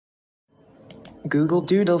Google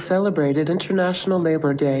Doodle celebrated International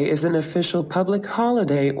Labor Day is an official public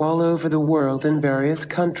holiday all over the world in various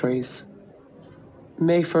countries.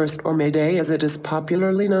 May 1st, or May Day as it is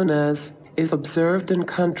popularly known as, is observed in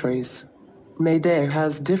countries. May Day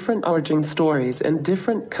has different origin stories in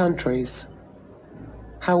different countries.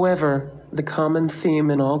 However, the common theme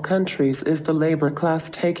in all countries is the labor class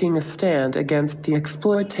taking a stand against the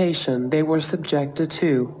exploitation they were subjected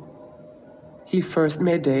to. The first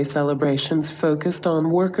May Day celebrations focused on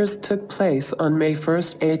workers took place on May 1,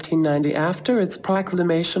 1890 after its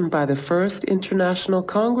proclamation by the First International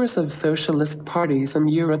Congress of Socialist Parties in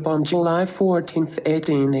Europe on July 14,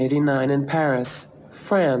 1889 in Paris,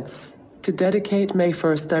 France, to dedicate May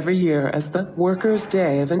 1st every year as the Workers'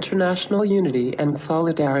 Day of International Unity and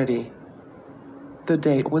Solidarity. The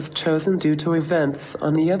date was chosen due to events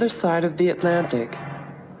on the other side of the Atlantic.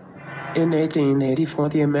 In 1884,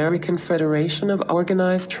 the American Federation of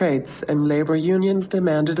Organized Trades and Labor Unions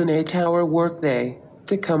demanded an 8-hour workday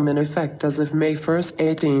to come in effect as of May 1,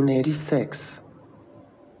 1886.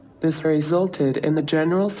 This resulted in the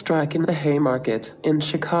general strike in the Haymarket in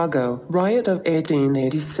Chicago riot of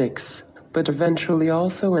 1886, but eventually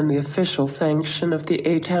also in the official sanction of the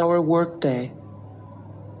 8-hour workday.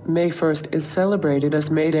 May 1st is celebrated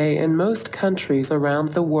as May Day in most countries around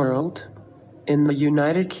the world. In the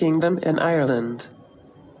United Kingdom and Ireland,